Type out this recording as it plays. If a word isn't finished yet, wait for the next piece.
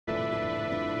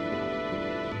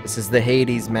This is the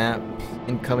Hades map.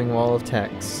 Incoming wall of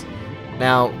text.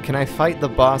 Now, can I fight the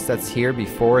boss that's here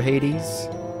before Hades?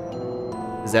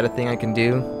 Is that a thing I can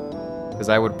do? Because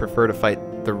I would prefer to fight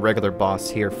the regular boss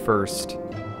here first.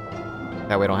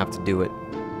 That way I don't have to do it.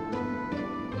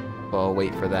 So I'll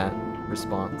wait for that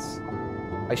response.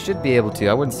 I should be able to.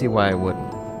 I wouldn't see why I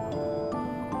wouldn't.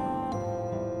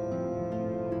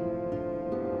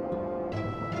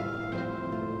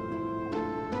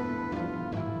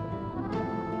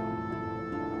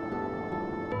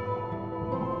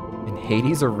 And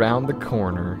Hades around the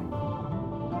corner.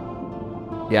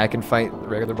 Yeah, I can fight the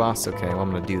regular boss? Okay, well,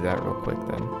 I'm gonna do that real quick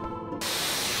then.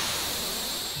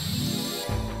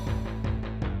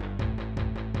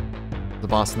 The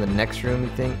boss in the next room, you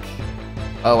think?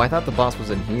 Oh, I thought the boss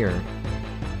was in here.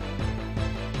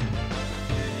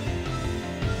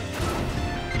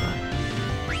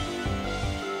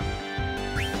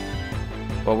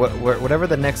 Well, whatever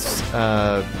the next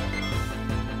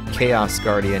Chaos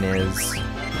Guardian is,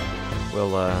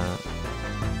 we'll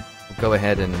go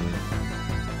ahead and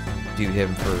do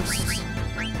him first.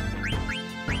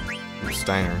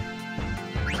 Steiner.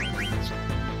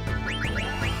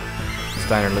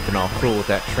 Steiner looking all cool with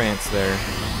that trance there.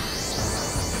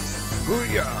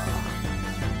 Booyah!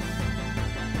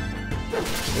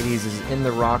 Hades is in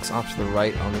the rocks off to the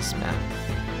right on this map.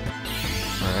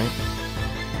 Alright.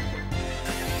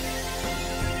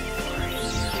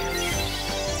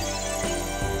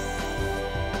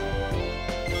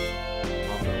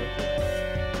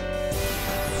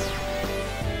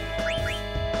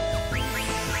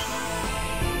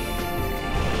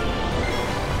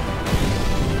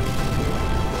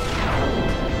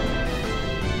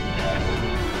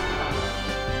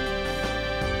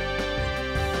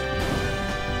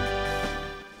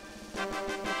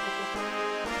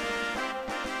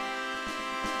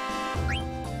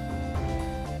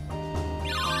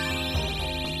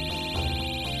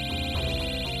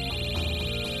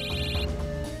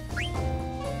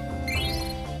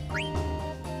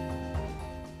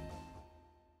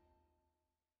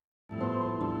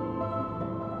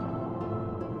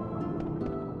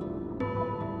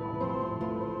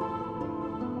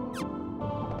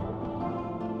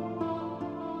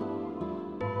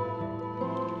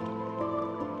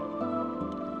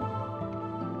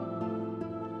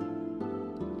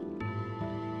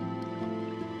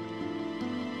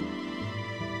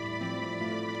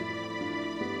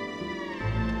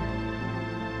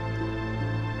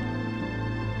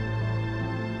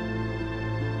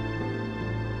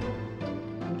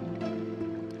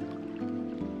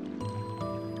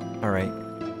 Alright,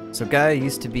 so Gaia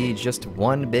used to be just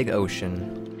one big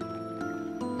ocean.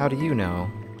 How do you know?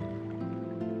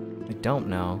 I don't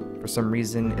know. For some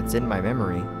reason, it's in my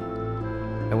memory.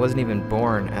 I wasn't even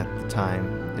born at the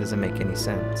time. It doesn't make any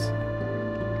sense.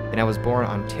 And I was born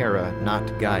on Terra,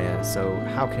 not Gaia, so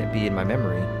how can it be in my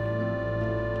memory?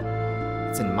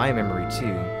 It's in my memory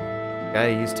too.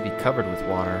 Gaia used to be covered with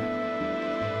water.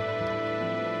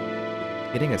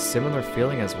 Getting a similar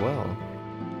feeling as well.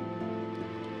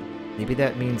 Maybe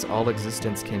that means all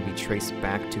existence can be traced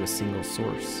back to a single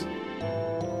source.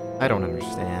 I don't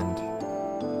understand.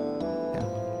 Yeah.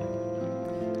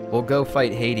 We'll go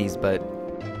fight Hades, but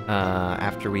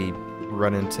after we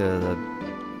run into the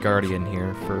Guardian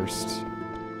here first.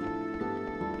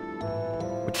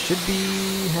 Which should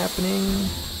be happening.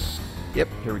 Yep,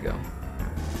 here we go.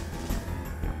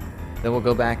 Then we'll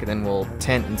go back and then we'll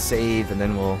tent and save and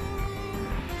then we'll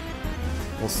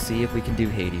see if we can do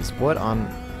Hades. What on...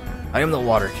 I am the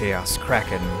Water Chaos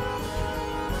Kraken.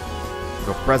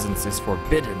 Your presence is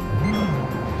forbidden.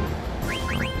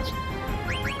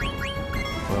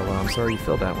 Well, I'm sorry you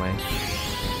feel that way.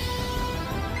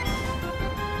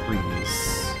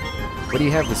 Freeze. What do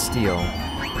you have to steal?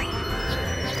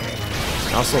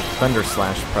 Also, Thunder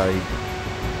Slash probably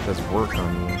does work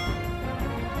on you.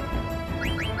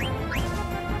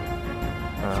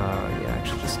 Yeah,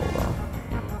 actually, just hold on.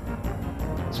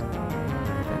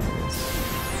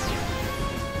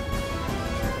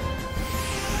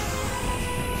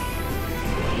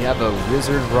 You have a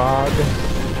Wizard Rod,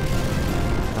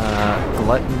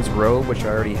 Glutton's Robe, which I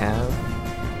already have.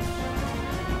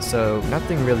 So,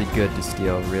 nothing really good to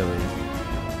steal, really.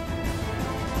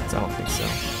 So I don't think so.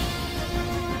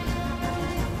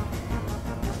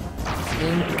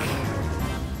 Ink.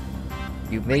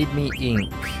 You made me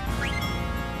ink.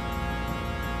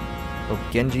 Oh,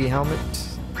 Genji helmet?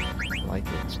 I like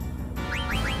it.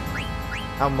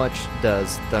 How much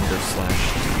does Thunder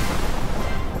Slash do?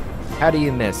 How do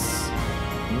you miss?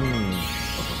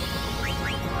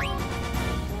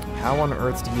 How on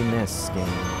earth do you miss, game?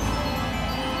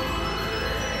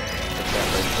 Put that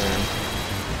right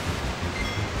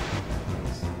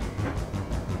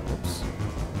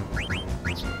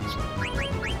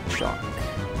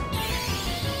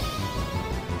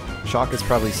Shock is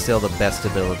probably still the best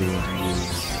ability to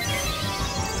use.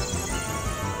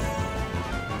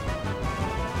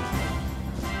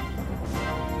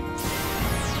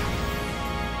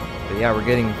 But yeah, we're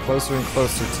getting closer and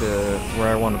closer to where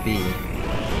I want to be.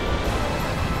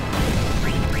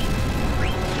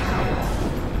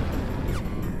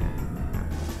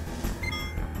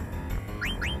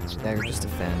 Dagger, just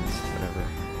defend, whatever.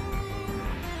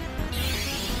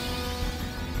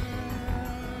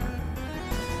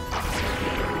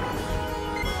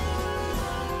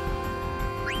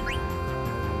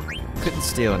 Couldn't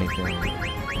steal anything.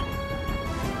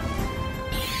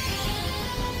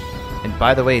 And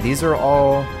by the way, these are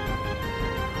all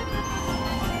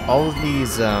of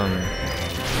these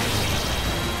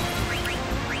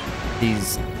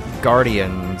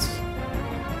guardians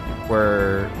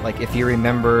were, like, if you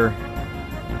remember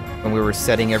when we were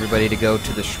setting everybody to go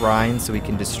to the shrine so we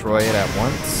can destroy it at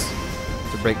once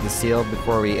to break the seal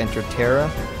before we enter Terra,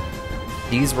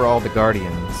 these were all the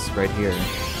guardians right here.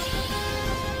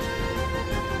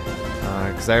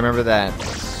 Because I remember that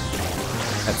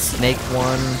snake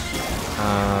one,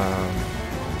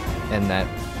 and that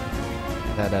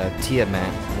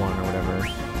Tiamat one or whatever.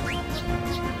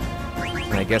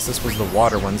 And I guess this was the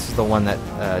water one. This is the one that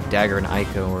Dagger and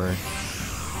Aiko were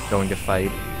going to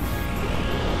fight.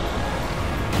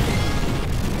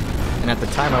 And at the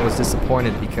time I was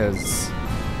disappointed because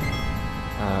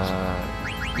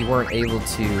you weren't able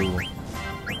to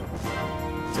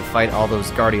fight all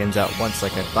those guardians at once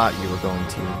like I thought you were going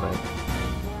to, but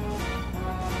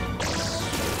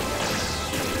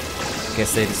I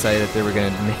guess they decided that they were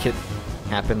going to make it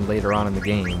happen later on in the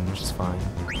game, which is fine.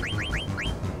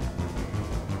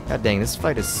 God dang, this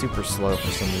fight is super slow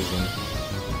for some reason.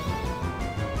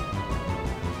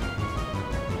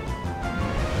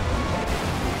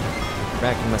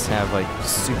 Kraken must have, like,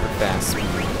 super fast speed.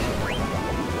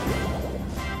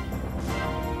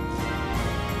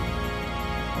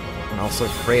 And also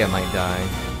Freya might die.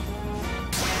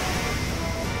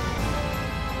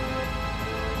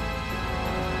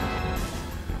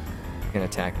 Gonna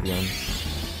attack again.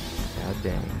 God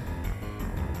dang.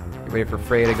 Get ready for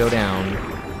Freya to go down.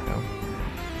 Go.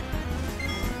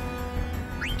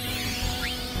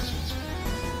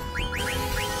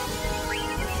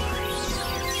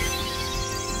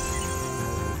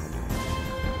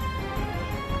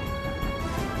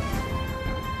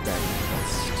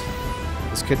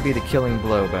 This could be the killing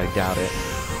blow, but I doubt it.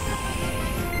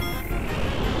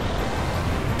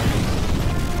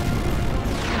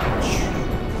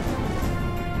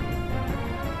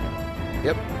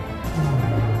 Yep.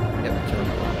 Yep, killing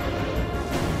blow.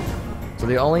 So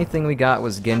the only thing we got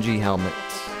was Genji helmet.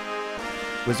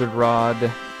 Wizard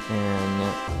Rod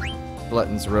and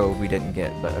Glutton's Robe we didn't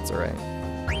get, but that's alright.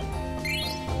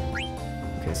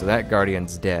 Okay, so that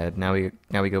Guardian's dead. Now we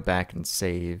go back and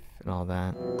save and all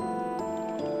that.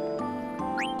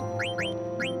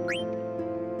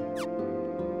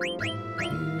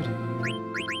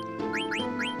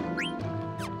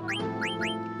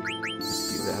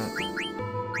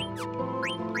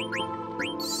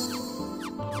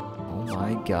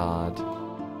 God.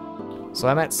 So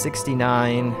I'm at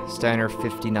 69, Steiner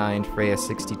 59, Freya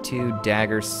 62,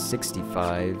 Dagger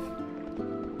 65.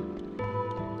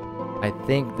 I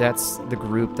think that's the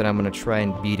group that I'm going to try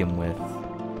and beat him with.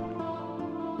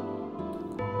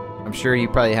 I'm sure you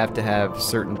probably have to have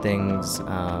certain things,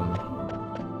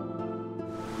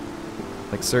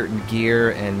 like certain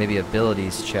gear and maybe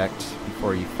abilities checked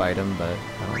before you fight him, but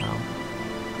I don't know.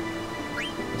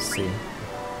 Let's see.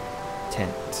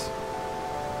 Tent.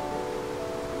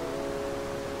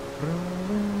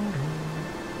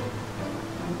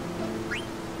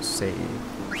 Save.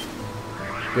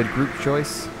 Good group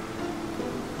choice.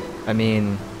 I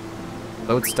mean,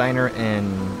 both Steiner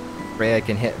and Freya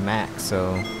can hit max,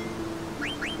 so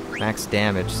max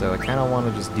damage, so I kind of want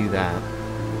to just do that.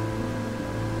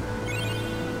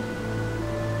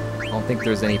 I don't think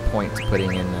there's any point to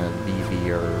putting in a Vivi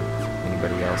or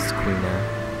anybody else, Queen there.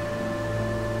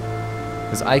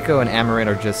 Because Aiko and Amaranth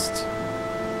are just,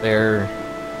 they're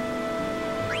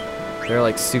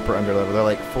like super underleveled. They're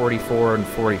like 44 and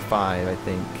 45, I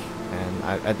think. And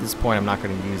at this point, I'm not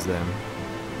going to use them.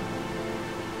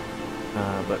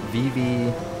 But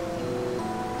Vivi,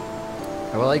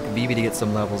 I would like Vivi to get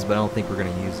some levels, but I don't think we're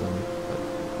going to use them.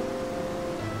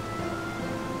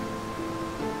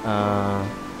 But,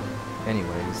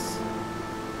 anyways.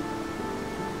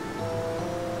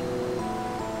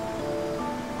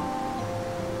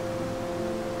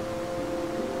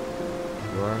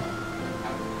 You are?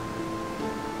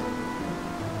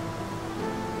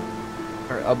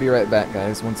 Alright, I'll be right back,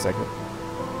 guys. 1 second.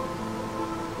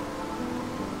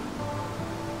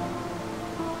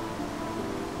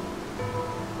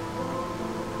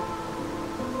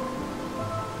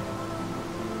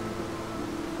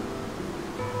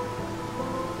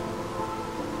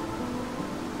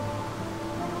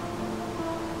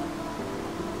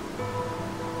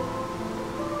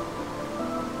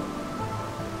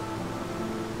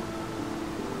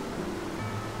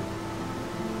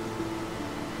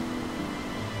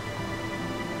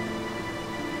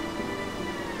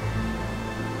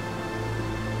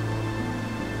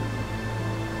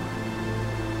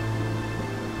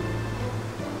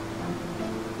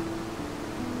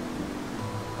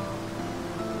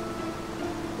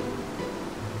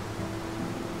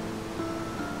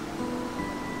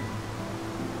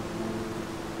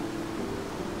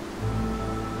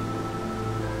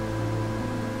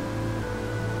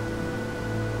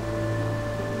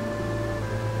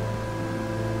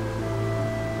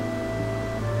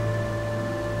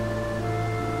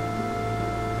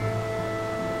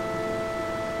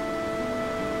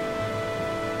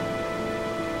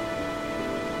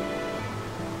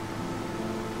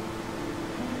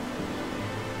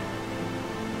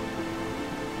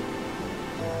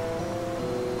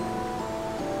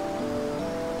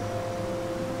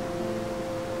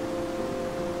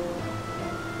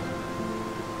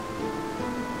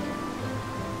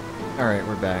 Alright,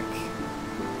 we're back.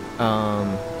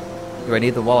 Do I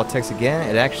need the wall of text again?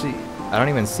 It actually... I don't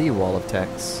even see wall of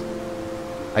text.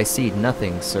 I see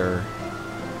nothing, sir.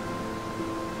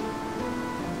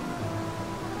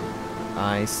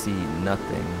 I see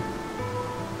nothing.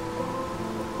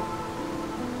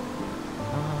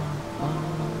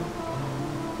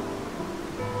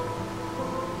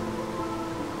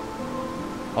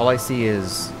 All I see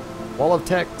is wall of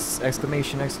text,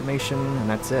 exclamation, exclamation, and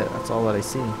that's it. That's all that I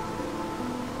see.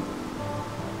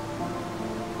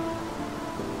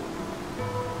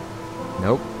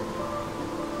 Nope.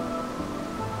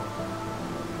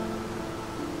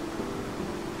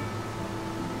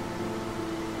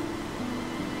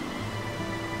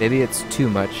 Maybe it's too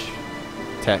much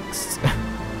text.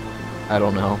 I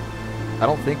don't know. I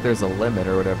don't think there's a limit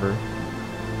or whatever.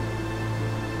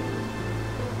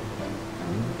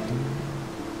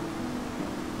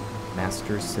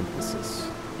 Master synthesis.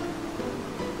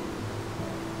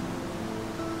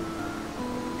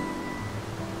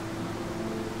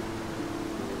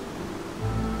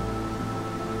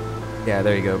 Yeah,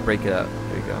 there you go. Break it up.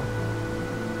 There you go.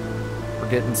 We're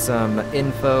getting some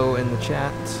info in the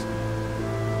chat.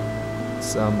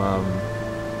 Some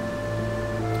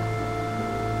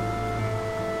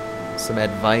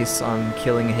advice on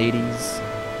killing Hades.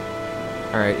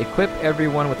 Alright, equip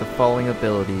everyone with the following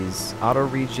abilities. Auto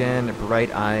regen, bright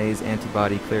eyes,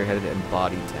 antibody, clear-headed, and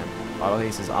body temp. Auto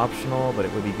haste is optional, but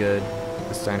it would be good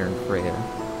with Steiner and Freya.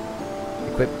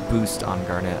 Equip boost on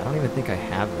Garnet. I don't even think I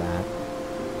have that.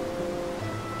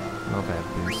 I don't know if I have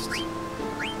boost.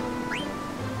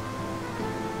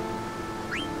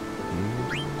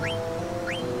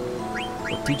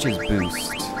 It teaches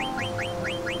boost.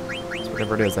 So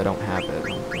whatever it is, I don't have it, I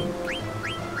don't think.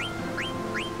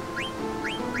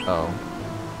 Oh.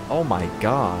 Oh my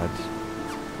god.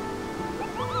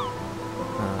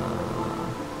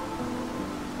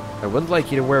 I would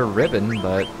like you to wear a ribbon,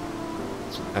 but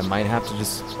I might have to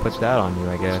just put that on you,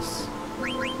 I guess.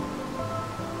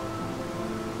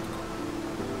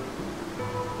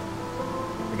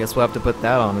 I guess we'll have to put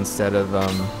that on instead of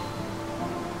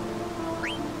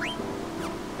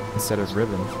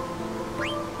ribbon.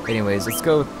 Anyways, let's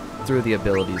go through the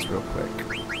abilities real quick.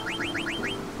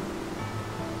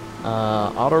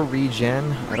 Auto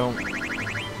regen, I don't...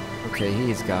 Okay,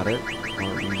 he's got it.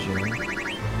 Auto regen.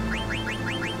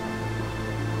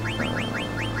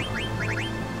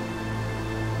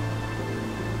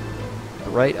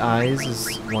 Bright eyes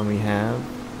is one we have.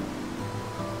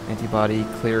 Antibody,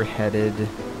 clear-headed.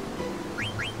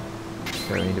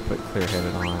 Okay, we need to put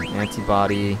clear-headed on.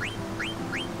 Antibody.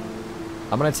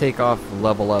 I'm gonna take off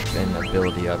level up and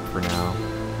ability up for now.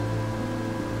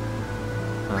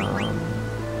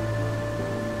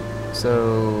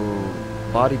 So,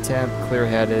 body temp,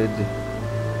 clear-headed,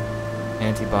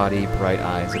 antibody, bright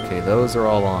eyes. Okay, those are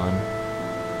all on.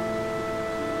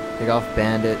 Take off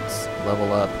bandits,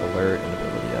 level up, alert, and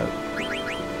ability up.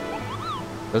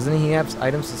 Doesn't he have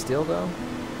items to steal, though?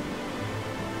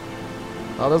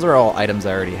 Oh, those are all items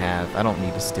I already have. I don't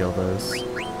need to steal those.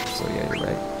 So yeah, you're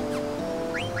right.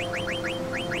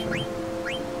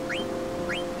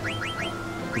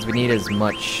 Because we need as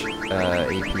much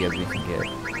AP as we can get.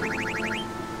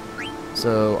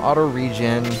 So, auto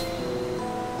regen,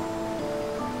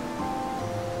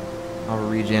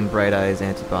 bright eyes,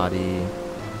 antibody.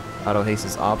 Auto haste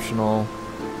is optional.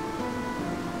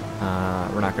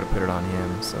 We're not going to put it on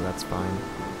him, so that's fine.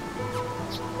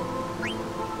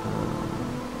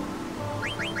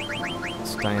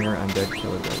 Steiner, undead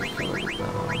killer, devil killer, put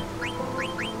that on.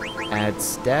 Add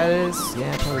status,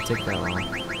 yeah, probably take that on.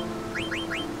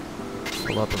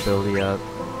 Pull up ability up.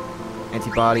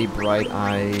 Antibody, bright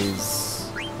eyes,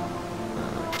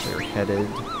 clear-headed.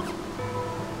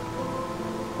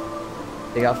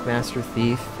 Take off Master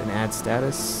Thief and add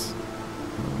status.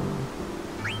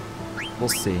 We'll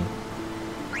see.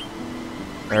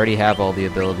 I already have all the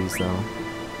abilities though.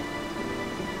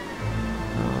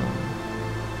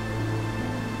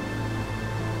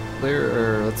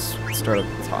 Let's start at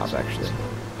the top actually.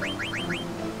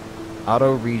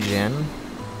 Auto regen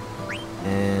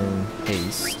and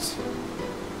haste.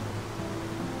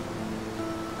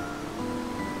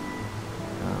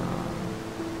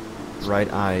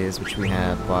 Bright eyes, which we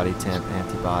have, body temp,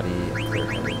 antibody, and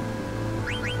clear-headed.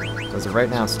 So as of right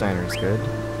now, Steiner's good.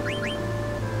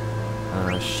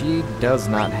 She does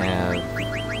not have...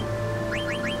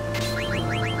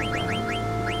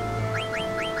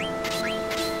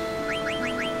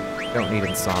 Don't need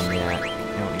Insomniac. I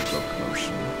don't need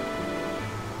Locomotion.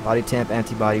 Body temp,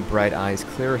 antibody, bright eyes,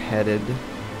 clear-headed.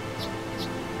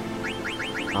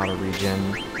 Auto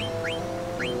regen.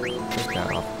 Take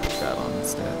that off, put that on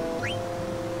instead.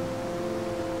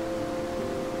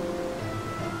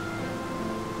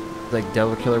 like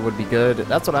Devil Killer would be good.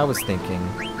 That's what I was thinking.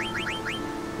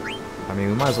 I mean,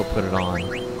 we might as well put it on.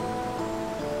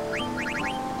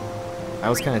 I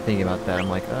was kind of thinking about that. I'm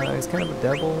like, he's kind of a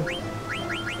devil.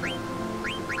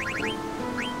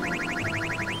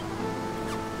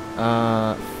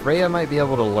 Freya might be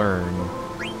able to learn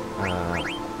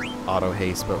auto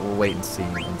haste, but we'll wait and see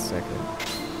in 1 second.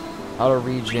 Auto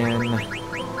regen,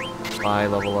 buy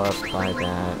level up, buy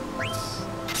that.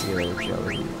 See you later,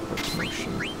 Jelly. Quick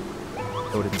motion.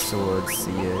 Odin sword,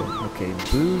 see ya. Okay,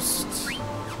 boost.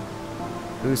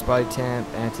 Boost body temp,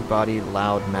 antibody,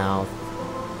 loud mouth.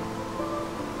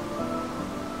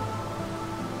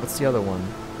 What's the other one?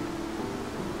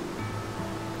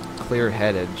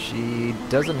 Clear-headed. She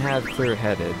doesn't have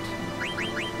clear-headed.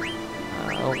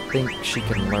 I don't think she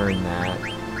can learn that.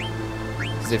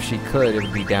 Because if she could, it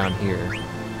would be down here.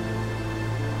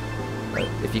 But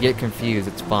if you get confused,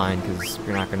 it's fine, because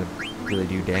you're not going to really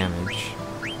do damage.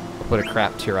 I'll put a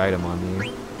crap tier item on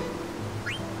you.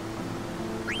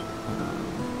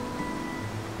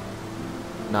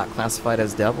 Not classified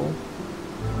as devil?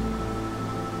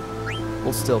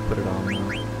 We'll still put it on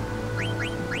though.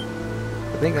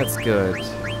 I think that's good.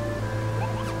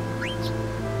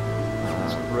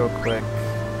 Real quick.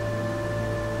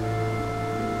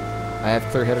 I have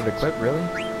clear-headed equip, really?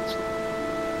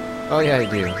 Oh yeah, I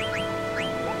do.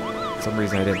 For some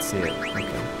reason I didn't see it.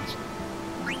 Okay.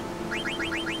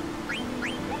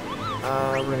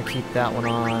 We're gonna keep that one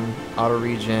on. Auto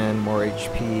regen, more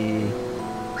HP.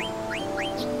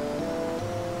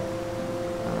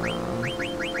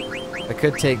 I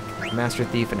could take Master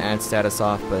Thief and add status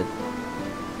off, but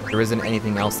there isn't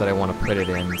anything else that I want to put it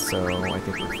in, so I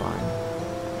think we're fine.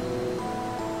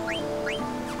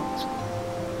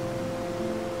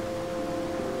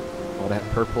 All that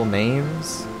purple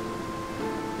names.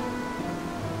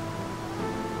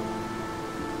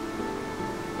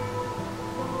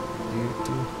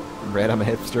 Red, I'm a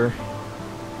hipster.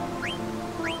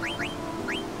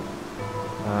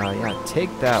 Yeah, take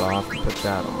that off and put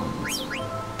that on.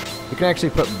 You can actually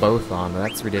put both on, but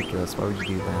that's ridiculous. Why would you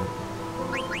do that?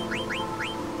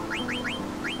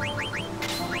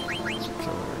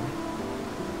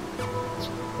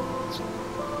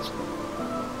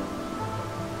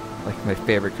 Like my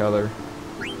favorite color.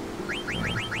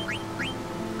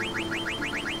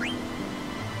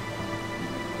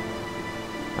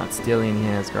 Not stealing, he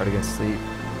has guard against sleep.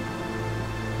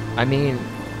 I mean,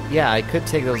 yeah, I could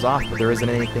take those off, but there isn't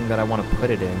anything that I want to put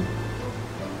it in.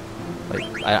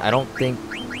 Like, I don't think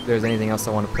there's anything else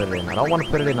I want to put it in. I don't want to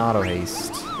put it in auto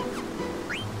haste.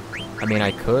 I mean,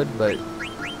 I could, but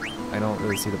I don't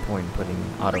really see the point in putting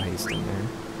auto haste in there.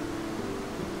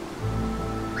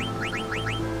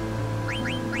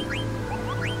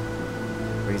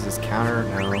 Raise his counter?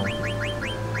 No.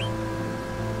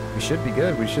 We should be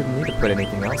good. We shouldn't need to put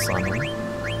anything else on him.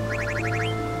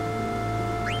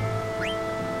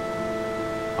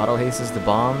 Auto haste is the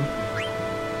bomb.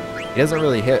 He doesn't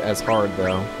really hit as hard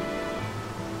though.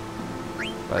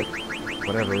 But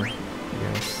whatever, I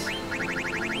guess.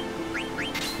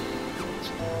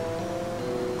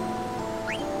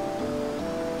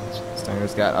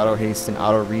 Steiner's got auto haste and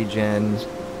auto regen.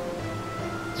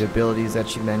 The abilities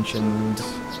that you mentioned.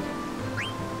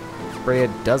 Freya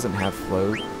doesn't have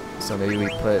float, so maybe we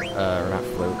put or not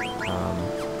float,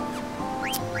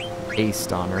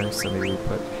 haste on her, so maybe we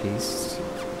put haste.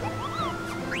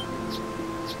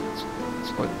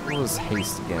 What was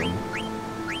haste again?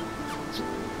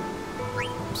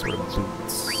 Some sort of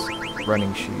boots.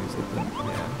 Running shoes, I think,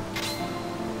 yeah.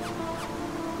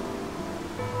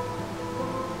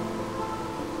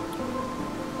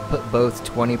 Put both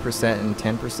 20% and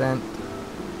 10%.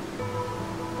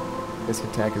 This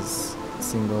attack is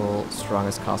single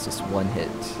strongest, cost us 1 hit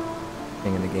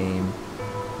thing in the game.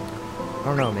 I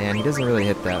don't know, man. He doesn't really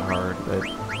hit that hard, but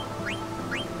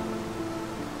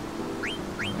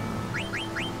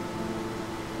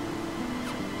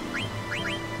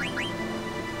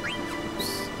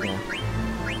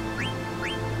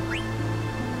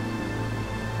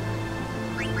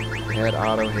head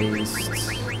auto haste,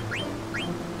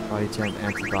 body temp,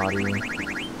 antibody.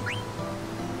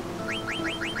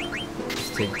 Let's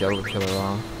take Devil Killer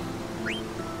off.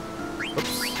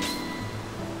 Oops.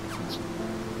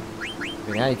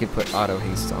 Okay, now you can put auto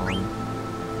haste on.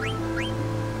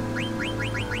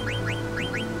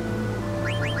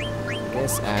 I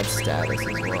guess add status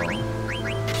as well.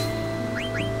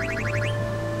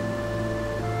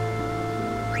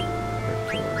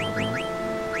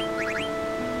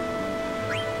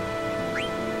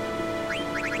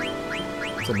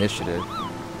 Initiative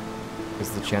is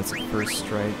the chance of first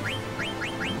strike.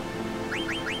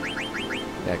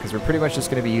 Yeah, because we're pretty much just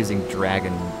going to be using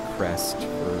Dragon Crest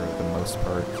for the most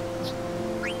part.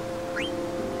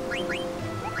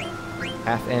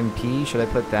 Half MP, should I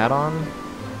put that on?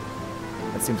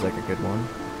 That seems like a good one.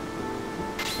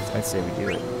 I'd say we do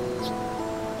it.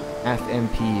 Half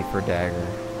MP for Dagger.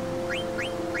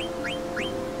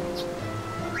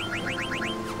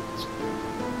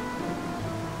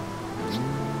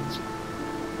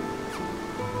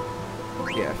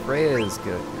 Yeah, Freya is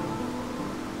good.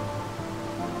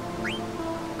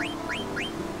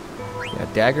 Yeah,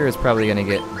 Dagger is probably gonna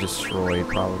get destroyed,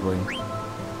 probably.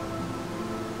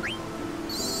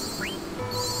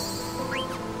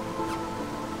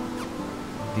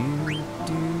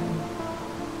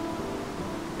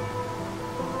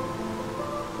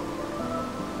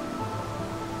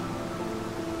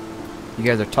 You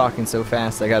guys are talking so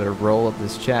fast, I gotta roll up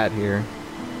this chat here.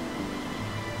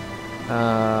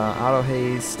 Auto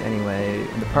haste, anyway.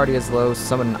 The party is low,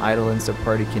 summon an idol so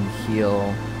party can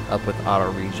heal up with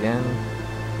auto regen.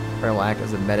 Freya will act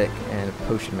as a medic and a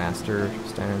potion master.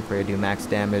 Steiner and Freya do max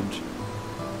damage.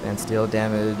 And steel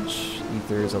damage,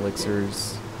 ethers,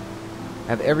 elixirs.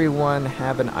 Have everyone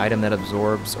have an item that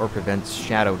absorbs or prevents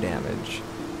shadow damage.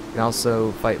 You can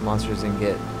also fight monsters and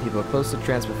get people close to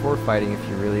trance before fighting if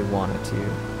you really wanted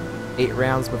to. 8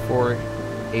 rounds before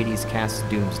Hades casts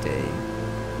Doomsday.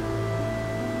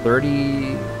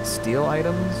 30 steel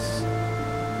items?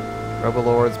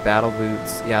 Robolords, battle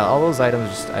boots. Yeah, all those items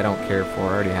just I don't care for.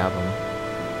 I already have them.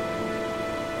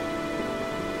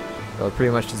 So I'll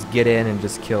pretty much just get in and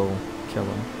just kill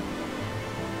them.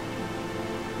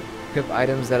 Equip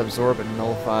items that absorb and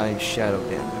nullify shadow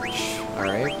damage.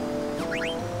 Alright.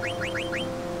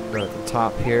 Go at the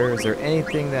top here. Is there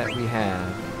anything that we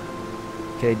have?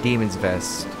 Okay, Demon's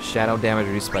Vest. Shadow damage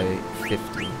reduced by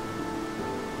 50.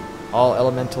 All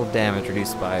elemental damage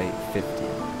reduced by 50.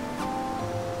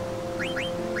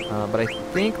 But I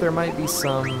think there might be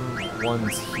some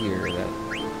ones here that...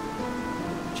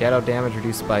 Shadow damage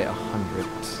reduced by 100.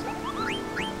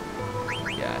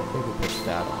 Yeah, I think we'll put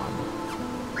that on.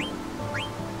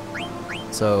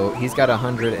 So, he's got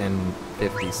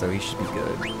 150, so he should be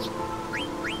good.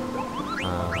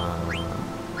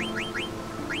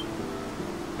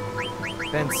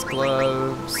 Fence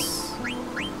gloves.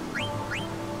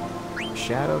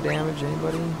 Shadow damage,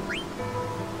 anybody?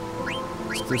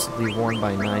 Exclusively worn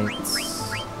by knights.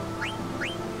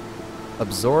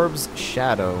 Absorbs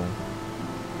shadow.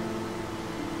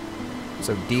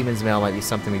 So Demon's Mail might be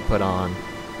something we put on.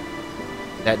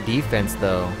 That defense,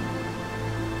 though,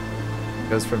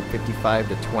 goes from 55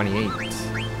 to 28.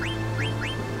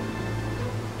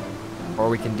 Or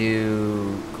we can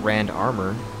do Grand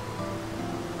Armor.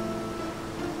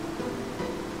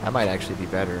 That might actually be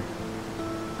better.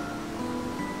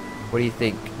 What do you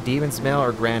think? Demon's Mail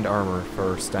or Grand Armor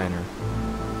for Steiner?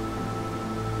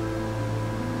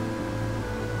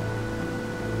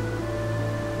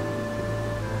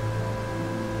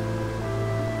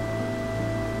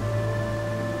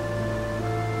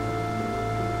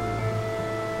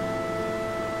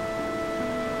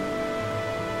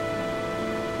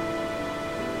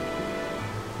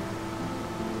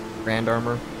 Grand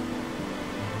Armor?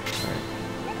 Alright.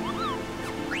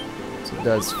 So it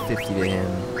does 50 to him.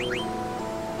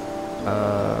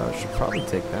 Should probably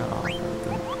take that off, I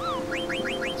think.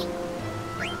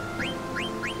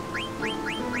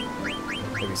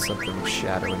 Maybe something with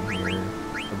shadow in here.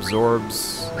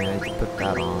 Absorbs, yeah, you can put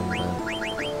that on, but...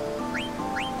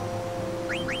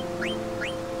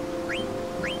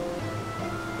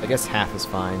 I guess half is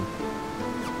fine.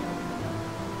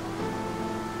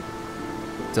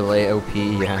 Delay OP,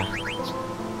 yeah.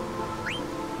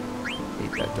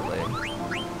 Hate that delay.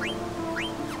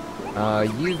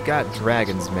 You've got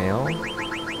Dragon's Mail.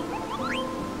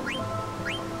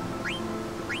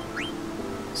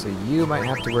 So you might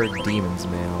have to wear Demon's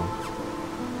Mail.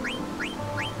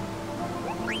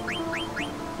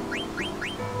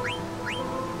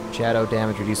 Shadow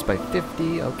damage reduced by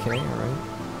 50. Okay, alright.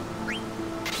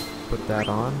 Put that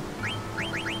on.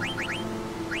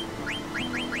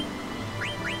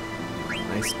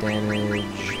 Nice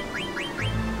damage.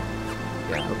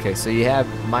 Yeah, okay, so you have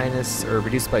minus, or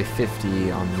reduced by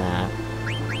 50 on that.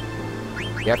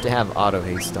 You have to have auto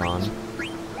haste on.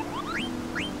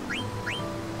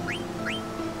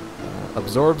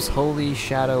 Absorbs Holy,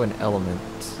 Shadow, and Element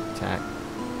attack.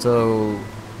 So,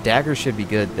 Dagger should be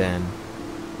good then,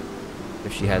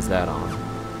 if she has that on.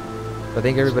 I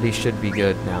think everybody should be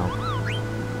good now.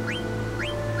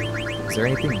 Is there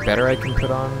anything better I can put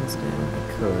on instead?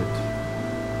 I could.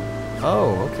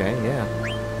 Oh, okay, yeah.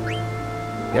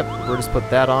 Yep, we'll just put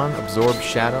that on. Absorb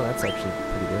Shadow, that's actually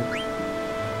pretty good.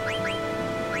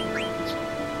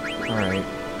 Alright.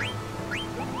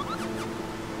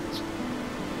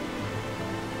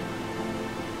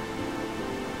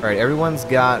 Alright, everyone's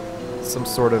got some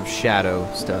sort of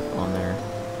shadow stuff on there.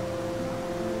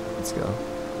 Let's go.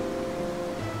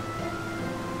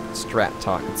 Strat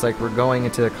talk. It's like we're going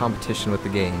into a competition with the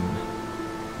game.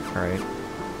 Alright.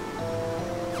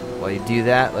 While you do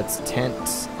that, let's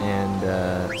tent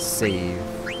and save.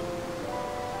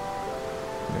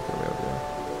 Make our way over there.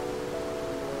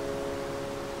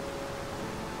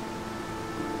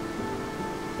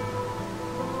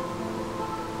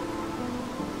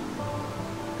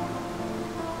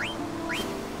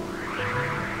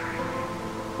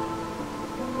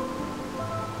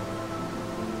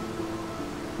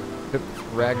 Yep,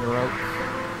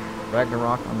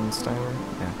 Ragnarok on Steiner?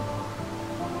 Yeah.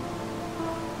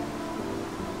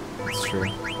 That's true.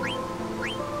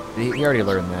 He already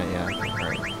learned that, yeah.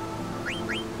 Alright.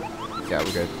 Yeah,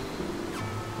 we're good.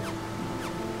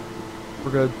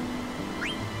 We're good.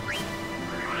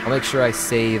 I'll make sure I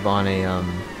save on a,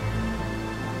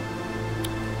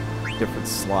 different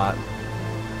slot. I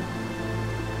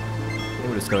think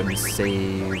we'll just go ahead and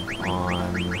save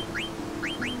on...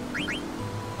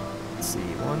 Let's see,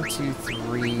 1, 2,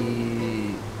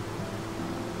 3...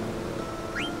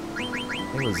 I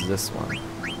think it was this one.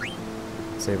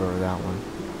 Save over that one.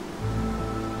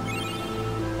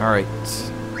 Alright,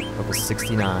 level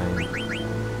 69.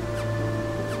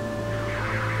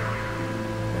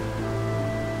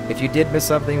 If you did miss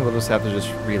something, we'll just have to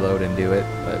just reload and do it,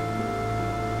 but...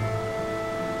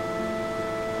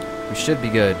 we should be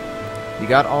good. We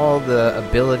got all the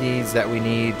abilities that we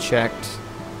need checked.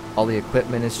 All the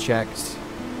equipment is checked.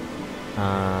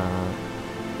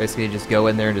 Basically just go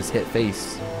in there and just hit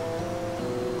face.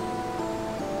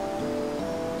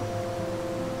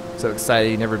 So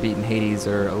excited, never beaten Hades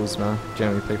or Ozma.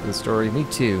 Generally play for the story. Me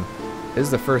too. This is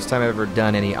the first time I've ever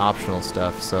done any optional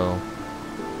stuff, so...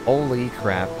 holy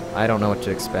crap, I don't know what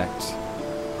to expect.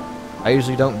 I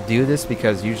usually don't do this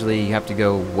because usually you have to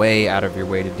go way out of your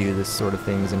way to do this sort of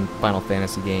things in Final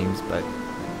Fantasy games, but...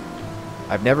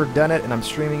 I've never done it and I'm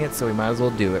streaming it, so we might as well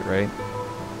do it, right?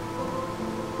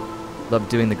 Love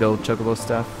doing the gold chocobo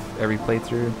stuff every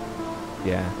playthrough.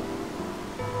 Yeah.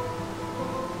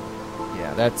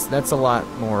 That's a lot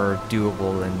more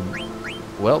doable than,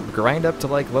 well, grind up to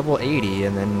like level 80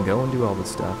 and then go and do all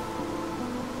this stuff.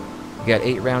 You got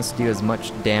 8 rounds to do as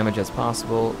much damage as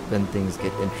possible, then things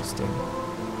get interesting.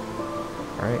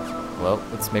 Alright, well,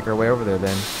 let's make our way over there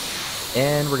then.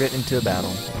 And we're getting into a battle,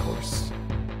 of course.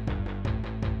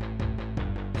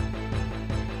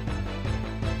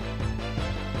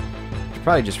 Should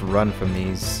probably just run from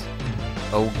these.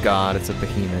 Oh god, it's a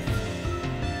behemoth.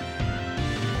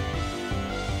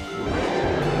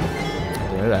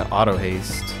 Look at that auto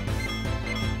haste.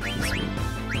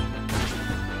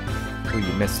 Ooh,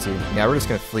 you missed too. Yeah, we're just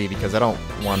gonna flee because I don't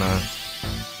wanna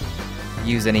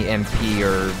use any MP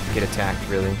or get attacked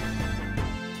really.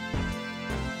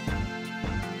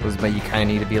 But you kinda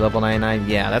need to be level 99?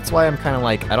 Yeah, that's why I'm kinda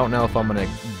like, I don't know if I'm gonna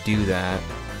do that.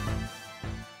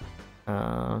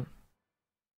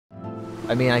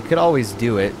 I mean, I could always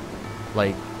do it.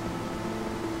 Like,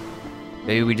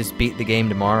 maybe we just beat the game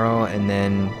tomorrow and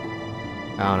then,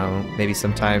 I don't know, maybe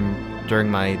sometime during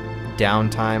my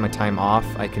downtime, my time off,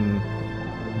 I can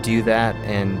do that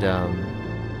and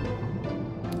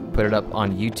put it up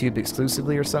on YouTube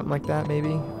exclusively or something like that,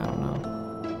 maybe? I don't know.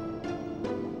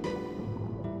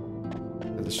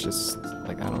 It's just,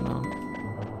 like, I don't know.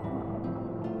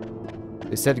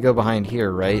 They said to go behind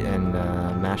here, right? And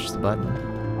mash the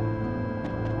button.